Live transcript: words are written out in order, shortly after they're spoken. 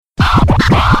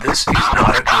This is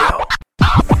not a drill.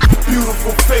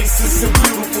 Beautiful faces and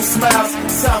beautiful smiles.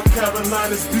 South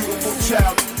Carolina's beautiful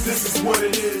child. This is what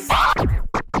it is.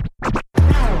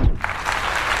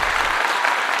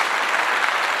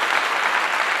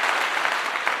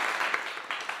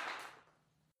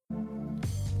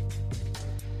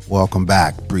 Welcome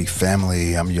back, Brief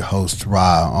Family. I'm your host,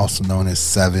 Ra, also known as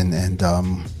Seven, and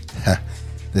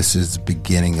this is the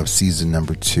beginning of season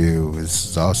number 2. This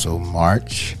is also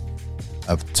March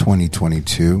of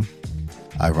 2022.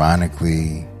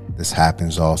 Ironically, this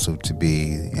happens also to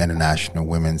be International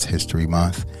Women's History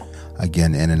Month.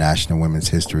 Again, International Women's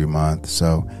History Month.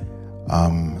 So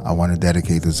I want to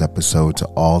dedicate this episode to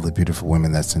all the beautiful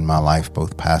women that's in my life,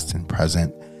 both past and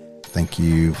present. Thank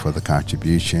you for the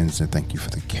contributions and thank you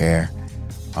for the care.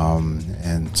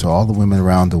 And to all the women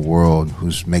around the world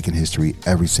who's making history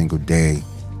every single day,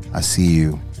 I see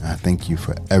you. And I thank you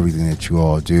for everything that you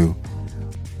all do.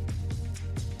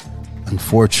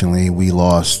 Unfortunately, we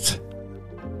lost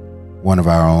one of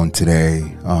our own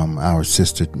today, our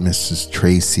sister, Mrs.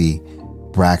 Tracy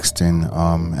Braxton,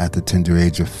 at the tender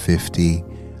age of 50.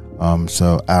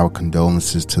 So our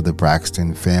condolences to the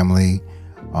Braxton family.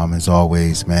 As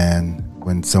always, man,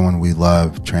 when someone we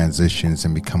love transitions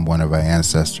and become one of our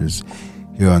ancestors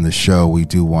here on the show, we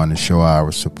do want to show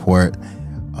our support.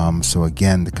 So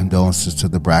again, the condolences to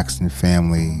the Braxton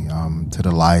family, to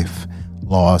the life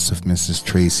loss of Mrs.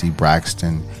 Tracy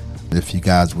Braxton. If you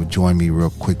guys would join me real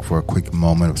quick for a quick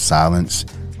moment of silence,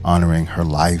 honoring her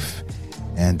life.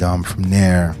 And from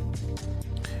there,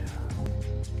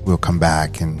 we'll come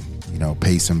back and,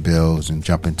 pay some bills and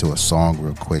jump into a song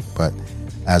real quick. But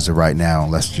as of right now,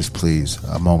 let's just please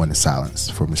a moment of silence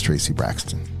for Miss Tracy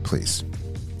Braxton, please.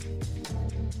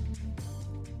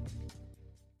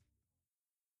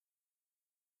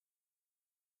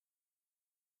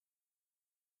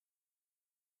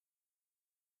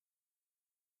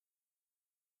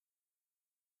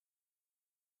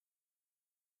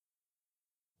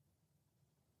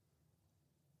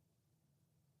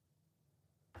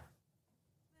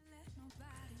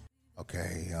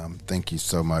 Okay, thank you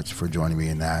so much for joining me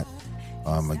in that.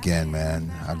 Again, man,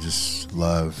 I just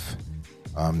love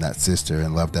that sister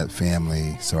and love that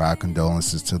family. So our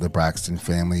condolences to the Braxton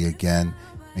family again.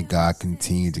 May God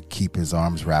continue to keep his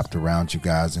arms wrapped around you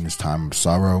guys in this time of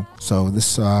sorrow. So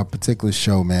this particular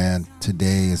show, man,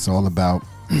 today is all about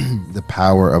the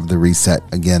power of the reset.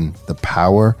 Again, the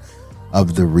power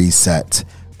of the reset.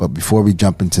 But before we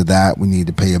jump into that, we need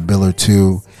to pay a bill or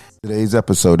two. Today's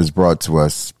episode is brought to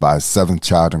us by Seventh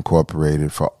Child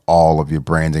Incorporated for all of your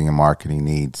branding and marketing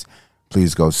needs.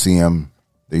 Please go see them.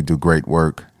 They do great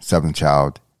work.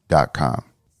 seventhchild.com.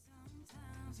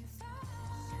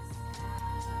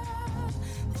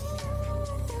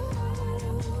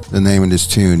 The name of this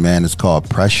tune, man, is called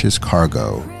Precious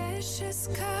Cargo.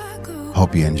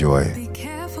 Hope you enjoy it.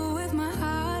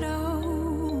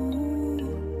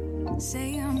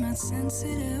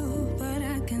 Sensitive, but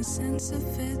I can sense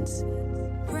if it's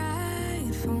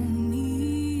right for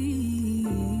me.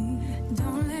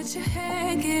 Don't let your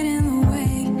hair get in the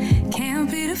way. Can't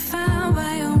be defined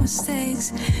by your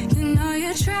mistakes. You know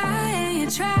you try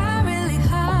really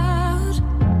hard,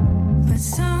 but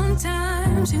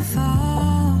sometimes you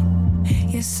fall.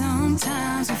 Yeah,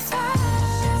 sometimes you fall.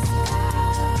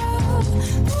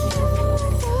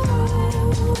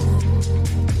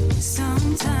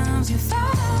 Sometimes you fall.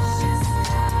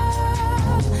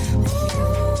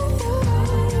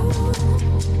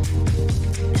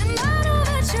 And I know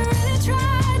that you really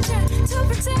tried to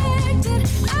protect it.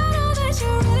 I know that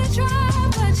you really tried,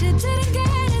 but you didn't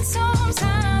get it.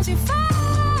 Sometimes you fall.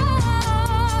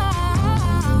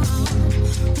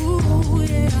 Ooh,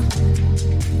 yeah.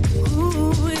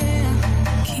 Ooh, yeah.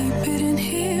 Keep it in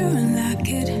here and lock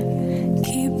it.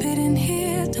 Keep it in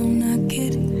here, don't knock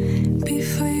it.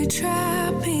 Before you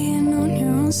try being on your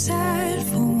own side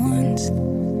for once.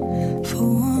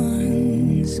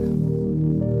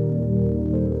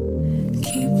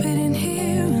 Keep it in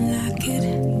here and lock it.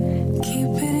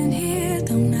 Keep it in here,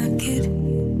 don't knock it.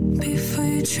 Before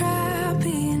you try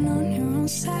being on your own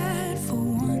side for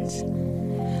once.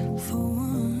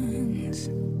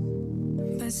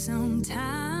 But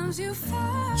sometimes you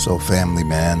fall. So family,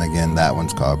 man, again, that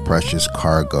one's called Precious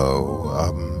Cargo.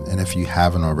 And if you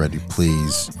haven't already,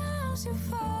 please,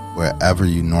 wherever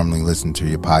you normally listen to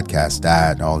your podcast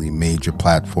at, all the major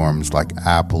platforms like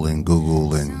Apple and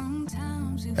Google and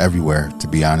everywhere, to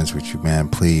be honest with you, man,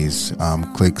 please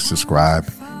click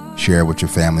subscribe, share with your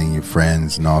family and your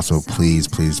friends, and also please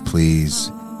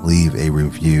leave a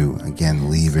review. Again,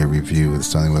 leave a review. It's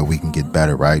something where we can get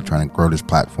better, right? Trying to grow this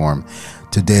platform.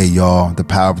 Today, y'all, the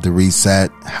power of the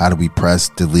reset. How do we press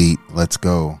delete? Let's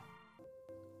go.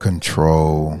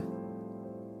 Control,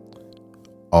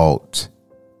 Alt,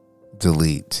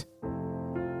 delete.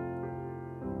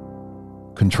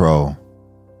 Control,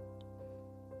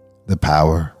 the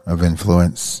power of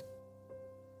influence.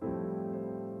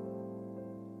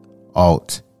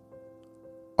 Alt,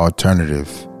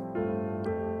 alternative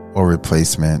or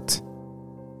replacement.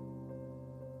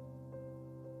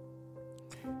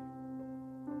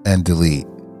 And delete,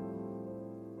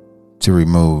 to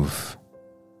remove,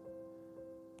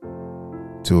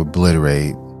 to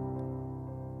obliterate,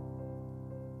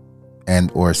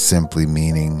 and or simply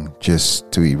meaning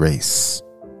just to erase.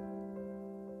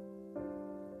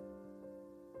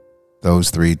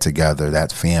 Those three together,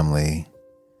 that family,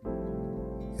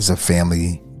 is a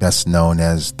family best known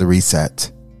as the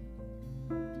reset.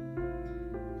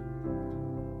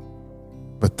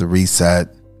 But the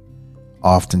reset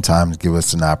oftentimes give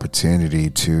us an opportunity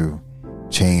to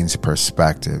change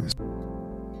perspectives.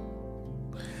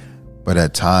 But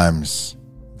at times,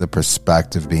 the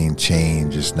perspective being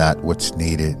changed is not what's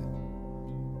needed.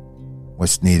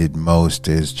 What's needed most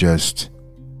is just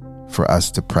for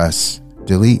us to press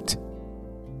delete.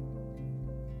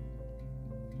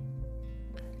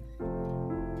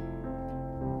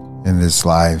 In this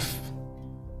life,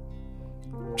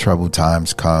 troubled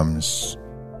times comes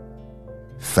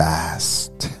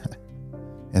fast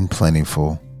and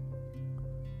plentiful.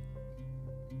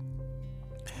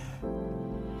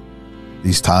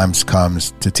 These times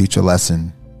comes to teach a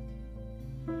lesson,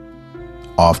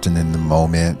 often in the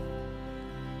moment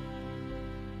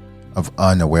of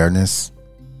unawareness,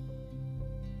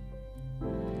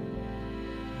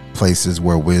 places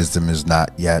where wisdom is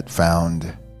not yet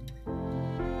found.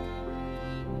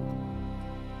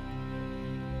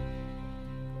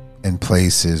 In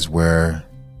places where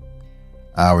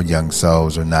our young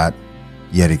souls are not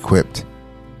yet equipped.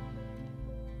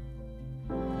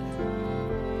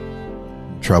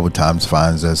 Troubled times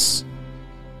finds us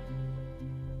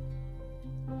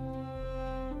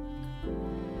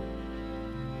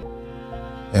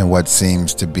in what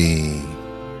seems to be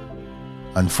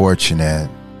unfortunate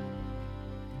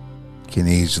can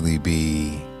easily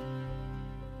be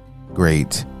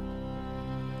great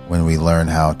when we learn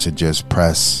how to just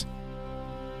press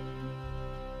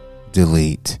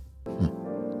delete.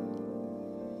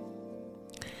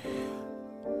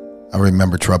 I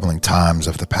remember troubling times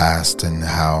of the past and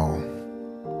how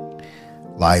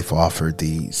life offered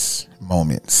these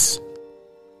moments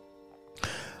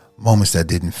that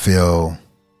didn't feel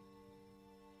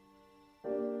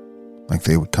like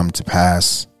they would come to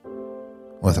pass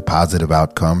with a positive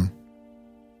outcome.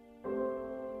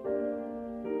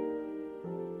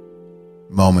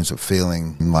 Moments of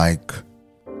feeling like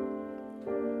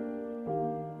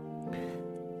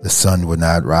the sun would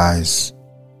not rise.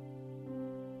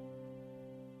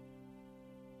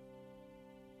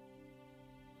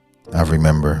 I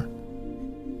remember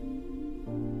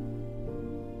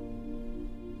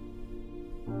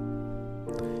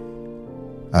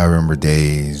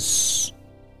days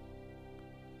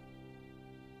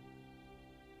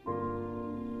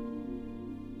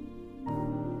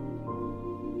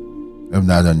of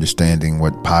not understanding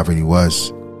what poverty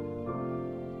was,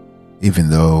 even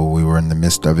though we were in the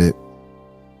midst of it.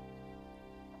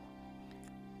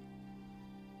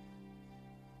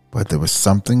 But there was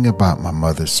something about my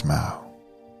mother's smile.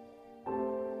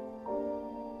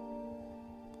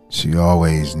 She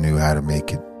always knew how to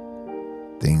make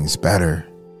things better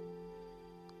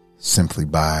simply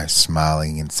by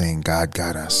smiling and saying, God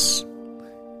got us,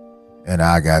 and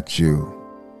I got you.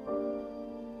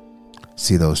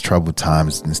 See, those troubled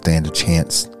times didn't stand a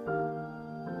chance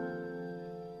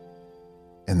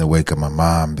in the wake of my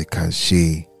mom because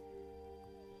she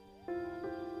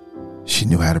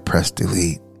knew how to press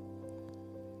delete.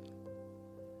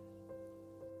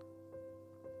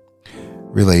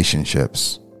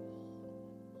 Relationships.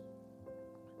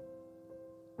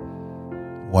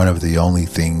 One of the only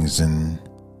things in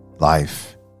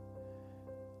life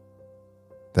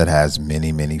that has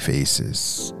many, many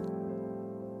faces.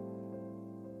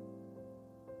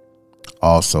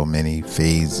 Also many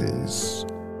phases.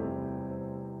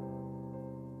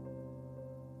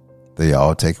 They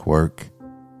all take work.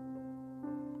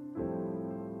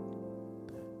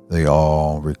 They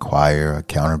all require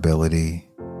accountability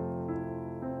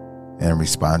and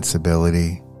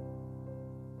responsibility.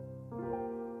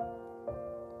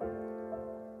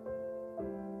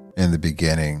 In the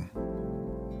beginning,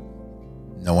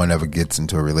 no one ever gets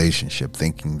into a relationship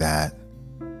thinking that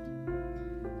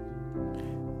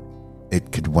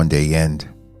it could one day end.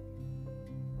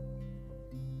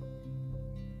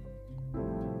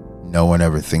 No one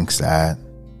ever thinks that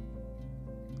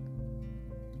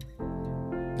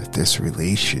this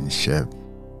relationship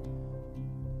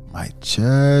might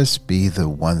just be the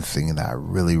one thing that I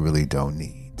really, really don't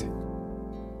need.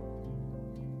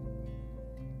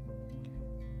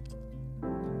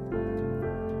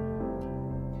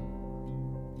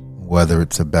 Whether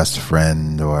it's a best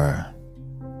friend or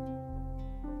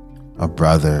a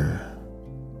brother,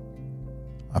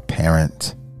 a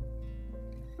parent,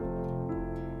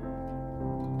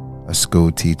 a school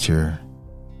teacher,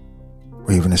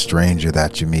 or even a stranger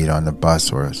that you meet on the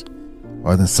bus or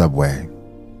the subway.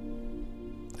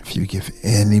 If you give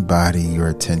anybody your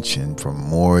attention for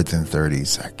more than 30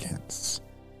 seconds,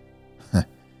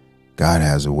 God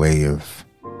has a way of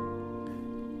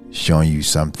showing you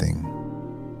something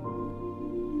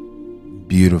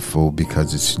beautiful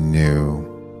because it's new,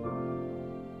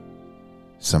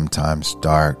 sometimes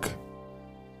dark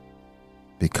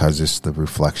because it's the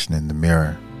reflection in the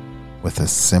mirror. With a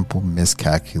simple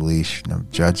miscalculation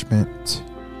of judgment,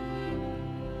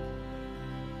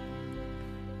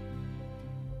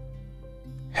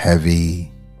 heavy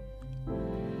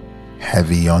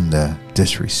on the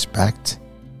disrespect,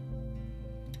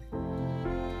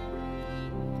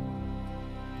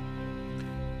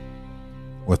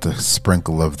 with a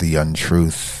sprinkle of the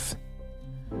untruth.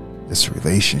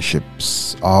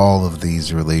 All of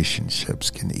these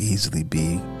relationships can easily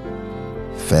be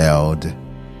failed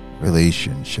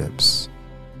relationships.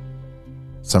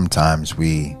 Sometimes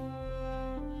we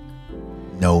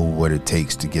know what it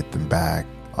takes to get them back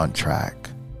on track.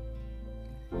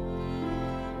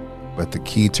 But the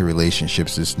key to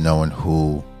relationships is knowing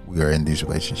who we are in these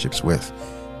relationships with.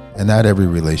 And not every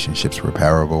relationship's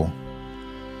repairable.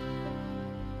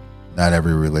 Not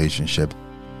every relationship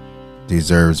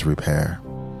deserves repair.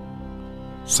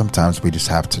 Sometimes we just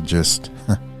have to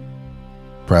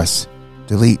press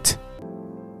delete.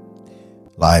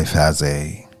 Life has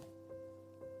a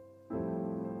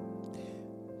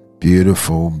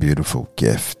beautiful, beautiful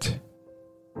gift.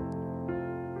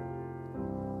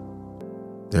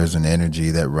 There's an energy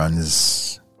that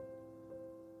runs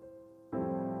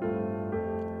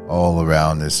all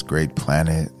around this great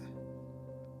planet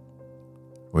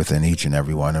within each and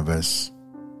every one of us,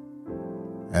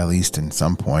 at least in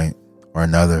some point or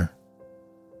another.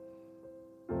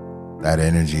 That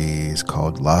energy is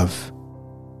called love.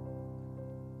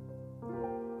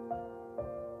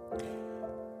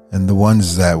 And the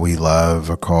ones that we love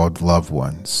are called loved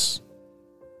ones.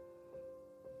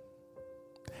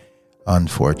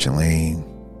 Unfortunately,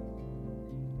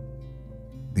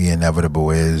 the inevitable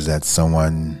is that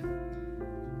someone,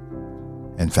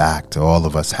 in fact, all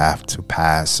of us have to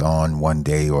pass on one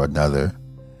day or another.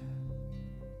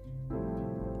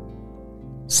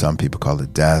 Some people call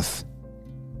it death.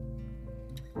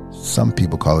 Some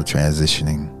people call it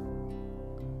transitioning.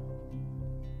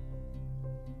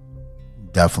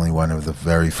 Definitely one of the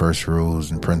very first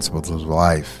rules and principles of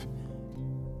life.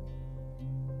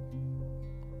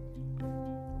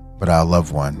 But our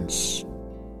loved ones,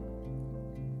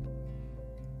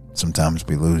 sometimes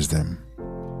we lose them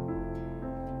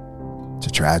to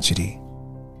tragedy,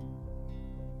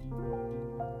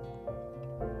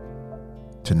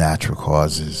 to natural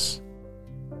causes,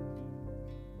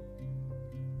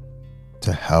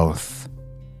 to health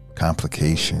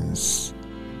complications.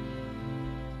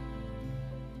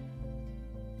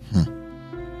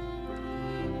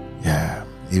 Yeah,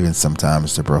 even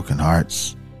sometimes to broken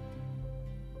hearts.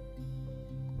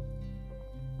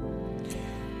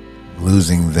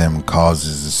 Losing them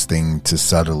causes this thing to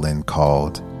settle in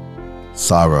called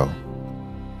sorrow.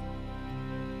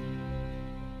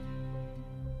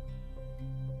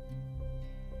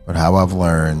 But how I've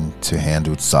learned to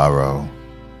handle sorrow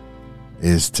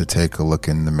is to take a look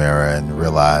in the mirror and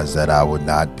realize that I would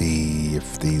not be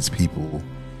if these people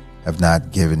have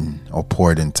not given or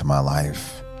poured into my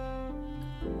life.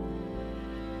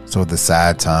 So the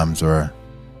sad times are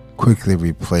quickly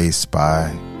replaced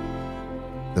by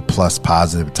the plus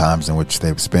positive times in which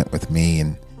they've spent with me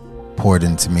and poured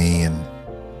into me, and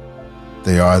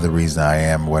they are the reason I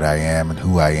am what I am and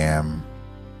who I am.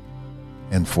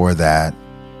 And for that,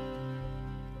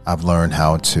 I've learned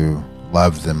how to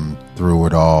love them through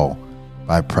it all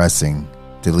by pressing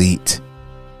delete.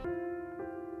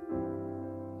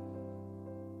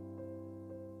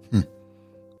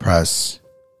 Press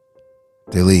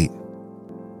delete.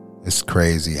 It's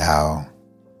crazy how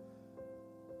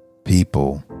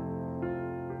people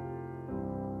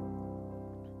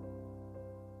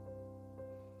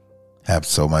have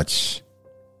so much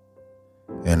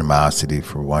animosity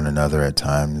for one another at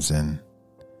times. And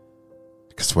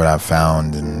because what I've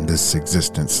found in this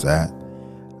existence that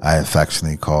I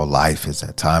affectionately call life is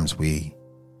at times we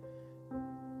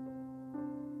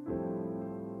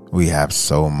have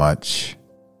so much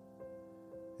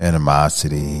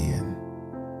animosity and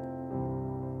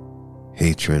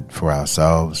hatred for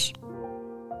ourselves.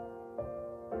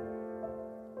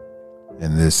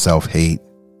 And this self-hate,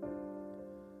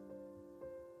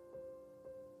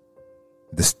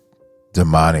 this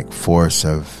demonic force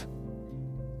of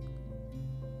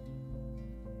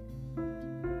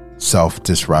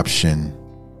self-disruption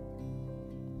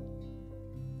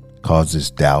causes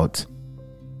doubt,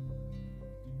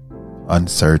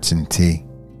 uncertainty,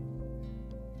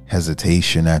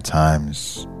 hesitation at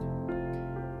times,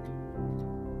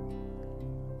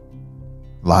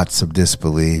 lots of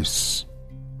disbeliefs,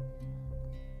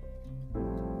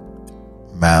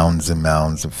 mounds and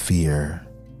mounds of fear,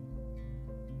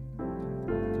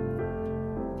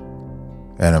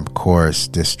 and of course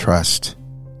distrust,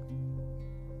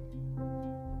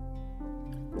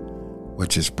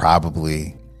 which is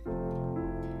probably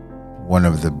one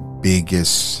of the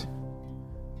biggest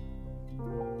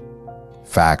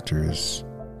factors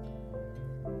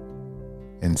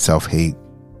in self-hate.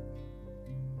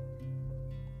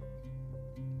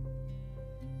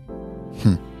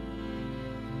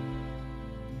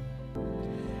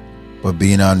 But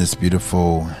being on this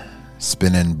beautiful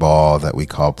spinning ball that we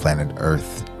call planet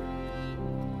Earth,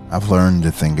 I've learned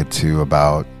a thing or two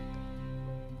about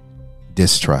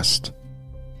distrust.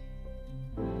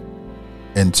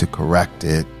 And to correct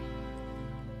it,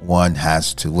 one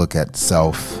has to look at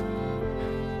self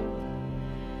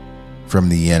from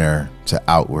the inner to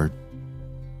outward.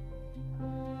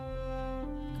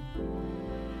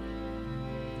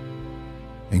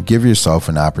 And give yourself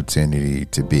an opportunity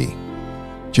to be.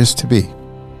 Just to be.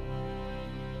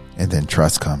 And then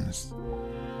trust comes.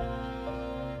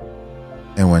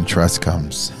 And when trust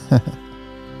comes,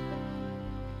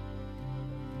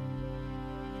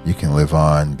 you can live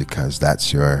on, because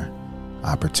that's your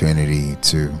opportunity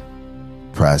to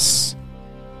press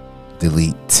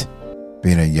delete.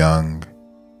 Being a young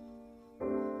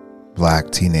black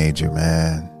teenager,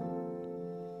 man,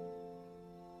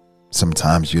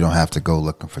 sometimes you don't have to go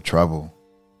looking for trouble.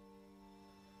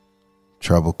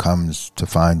 Trouble comes to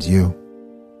find you.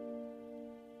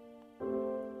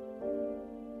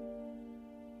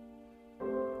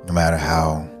 No matter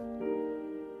how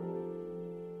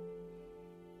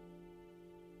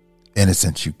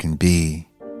innocent you can be,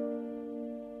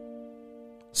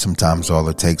 sometimes all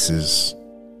it takes is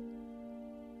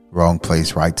wrong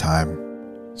place, right time,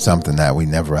 something that we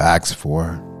never asked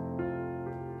for.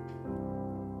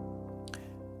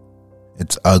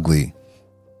 It's ugly.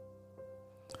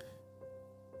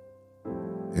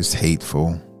 It's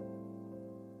hateful.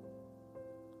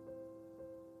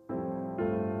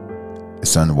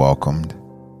 It's unwelcomed.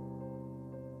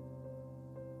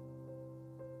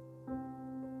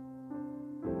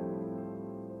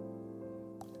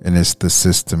 And it's the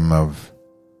system of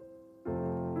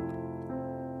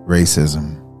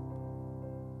racism.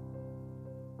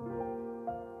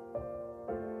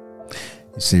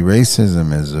 You see,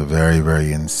 racism is a very,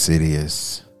 very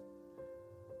insidious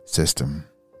system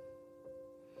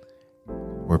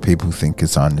where people think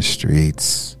it's on the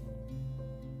streets,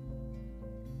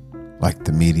 like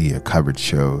the media coverage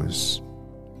shows.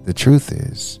 The truth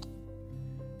is,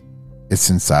 it's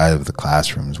inside of the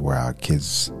classrooms where our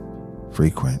kids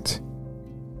frequent.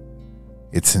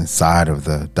 It's inside of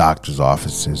the doctor's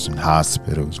offices and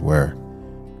hospitals where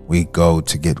we go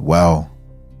to get well.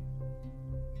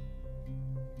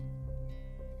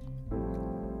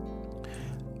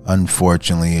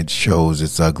 Unfortunately, it shows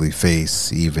its ugly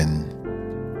face even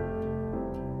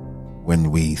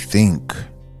when we think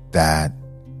that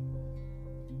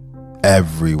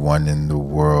everyone in the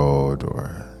world,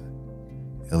 or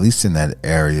at least in that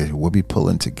area, will be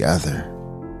pulling together.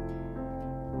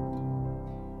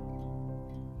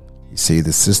 You see,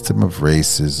 the system of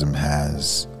racism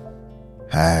has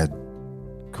had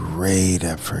great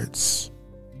efforts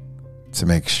to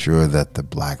make sure that the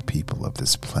black people of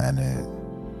this planet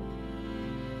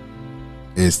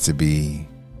is to be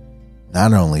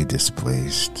not only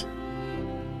displaced,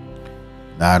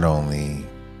 not only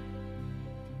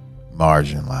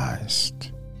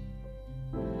marginalized.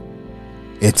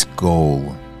 Its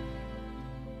goal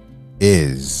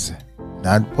is,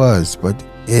 not was, but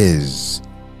is,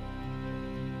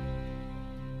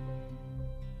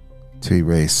 to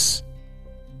erase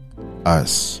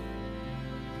us,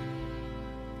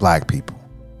 black people.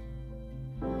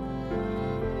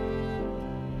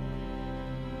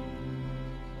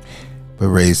 But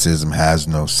racism has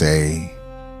no say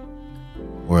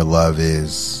where love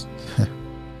is.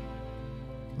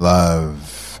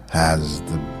 Love has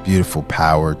the beautiful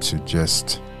power to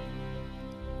just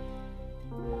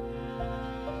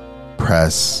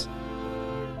press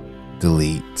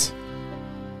delete.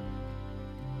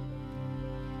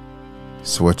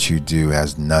 So what you do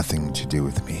has nothing to do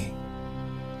with me.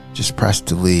 Just press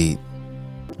delete.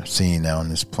 I'm seeing now on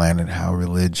this planet how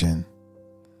religion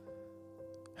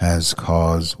has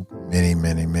caused many,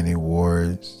 many, many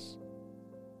wars.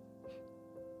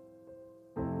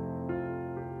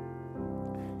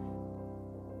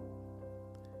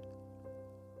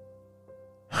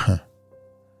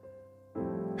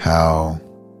 How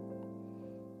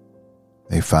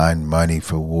they find money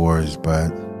for wars,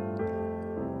 but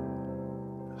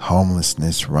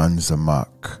homelessness runs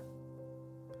amok.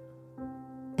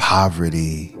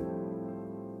 Poverty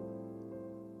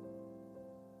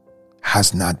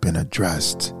has not been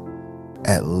addressed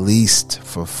at least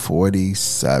for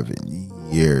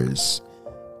 47 years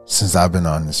since I've been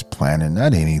on this planet.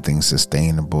 Not anything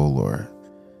sustainable or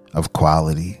of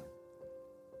quality.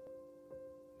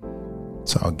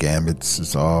 It's all gambits.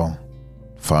 It's all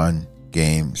fun,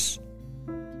 games.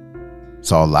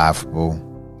 It's all laughable.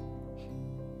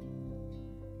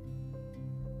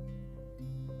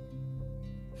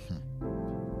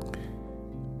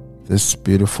 This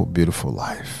beautiful, beautiful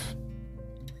life.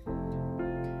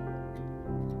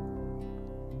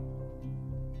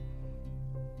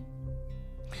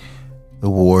 The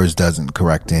wars doesn't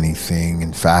correct anything.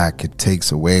 In fact, it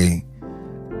takes away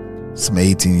some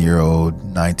 18-year-old,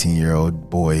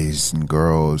 19-year-old boys and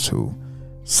girls who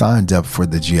signed up for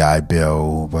the GI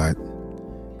Bill, but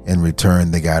in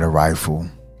return they got a rifle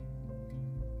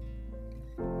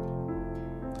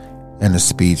and a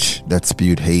speech that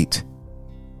spewed hate.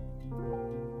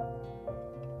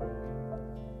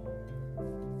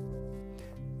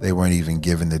 They weren't even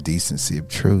given the decency of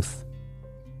truth.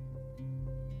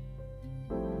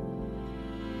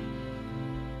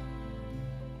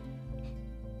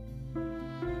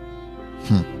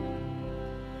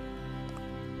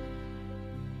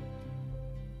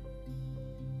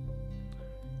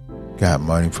 Got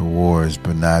money for wars,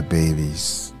 but not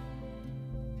babies.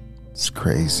 It's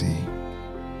crazy.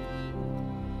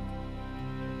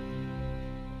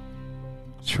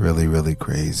 It's really, really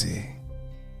crazy.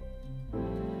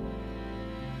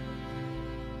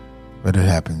 But it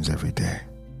happens every day.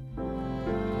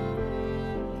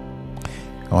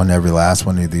 On every last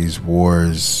one of these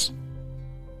wars,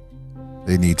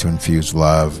 they need to infuse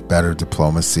love, better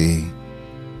diplomacy,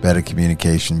 better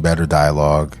communication, better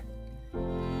dialogue.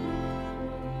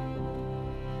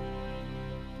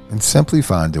 And simply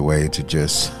find a way to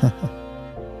just,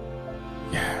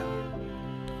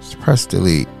 just press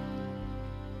delete.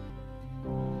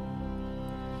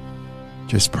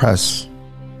 Just press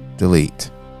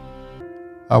delete.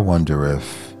 I wonder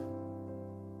if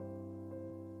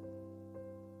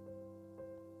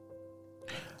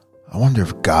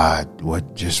God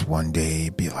would just one day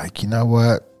be like, you know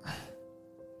what?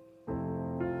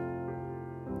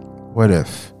 What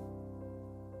if?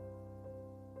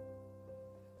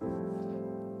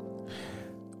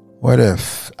 What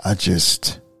if I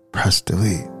just press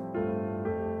delete?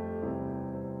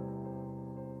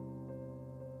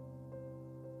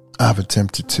 I've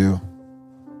attempted to.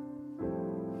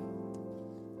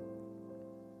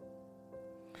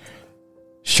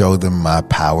 Show them my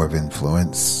power of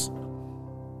influence.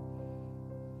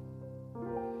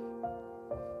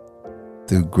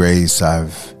 Through grace,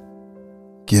 I've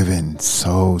given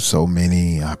so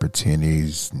many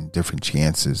opportunities and different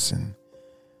chances, and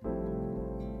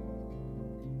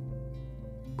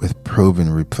with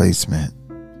proven replacement.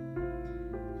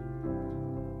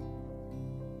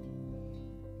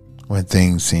 When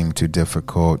things seem too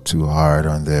difficult, too hard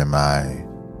on them, I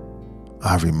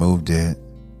removed it.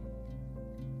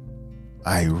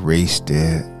 I erased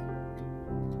it.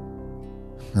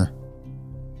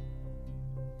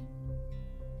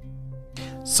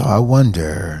 So I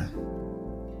wonder,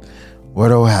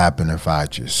 what'll happen if I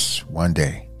just one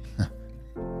day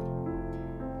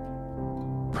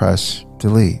press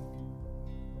delete?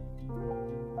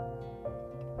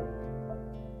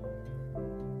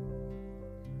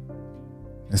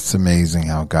 It's amazing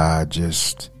how God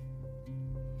just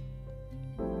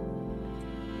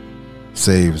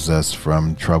saves us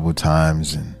from troubled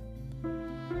times and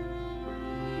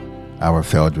our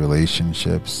failed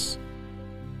relationships,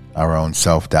 our own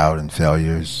self-doubt and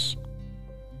failures,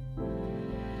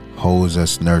 holds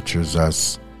us, nurtures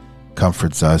us,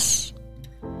 comforts us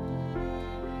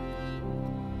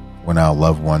when our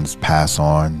loved ones pass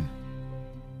on.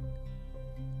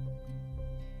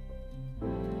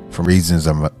 from reasons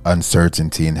of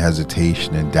uncertainty and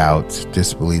hesitation and doubt,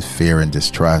 disbelief, fear, and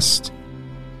distrust,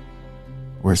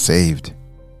 we're saved.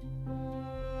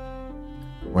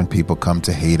 When people come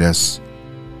to hate us,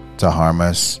 to harm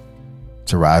us,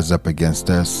 to rise up against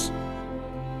us,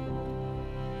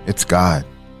 it's God.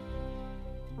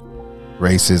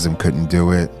 Racism couldn't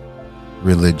do it.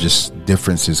 Religious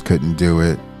differences couldn't do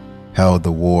it. Hell,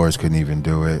 the wars couldn't even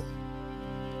do it.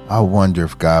 I wonder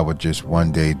if God would just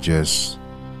one day just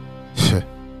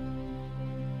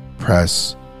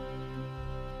press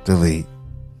delete.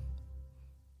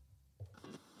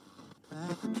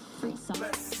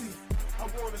 Let's see. I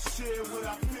want to share what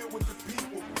I feel with the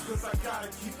people, because I gotta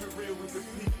keep it real with the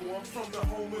people. I'm from the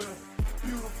home of the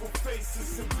beautiful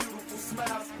faces and beautiful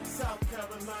smiles. South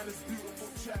Carolina's beautiful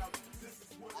child.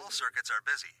 All circuits are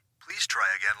busy. Please try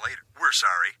again later. We're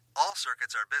sorry. All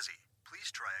circuits are busy.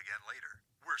 Please try again later.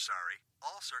 We're sorry.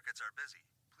 All circuits are busy.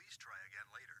 Please try again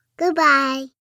later. Goodbye.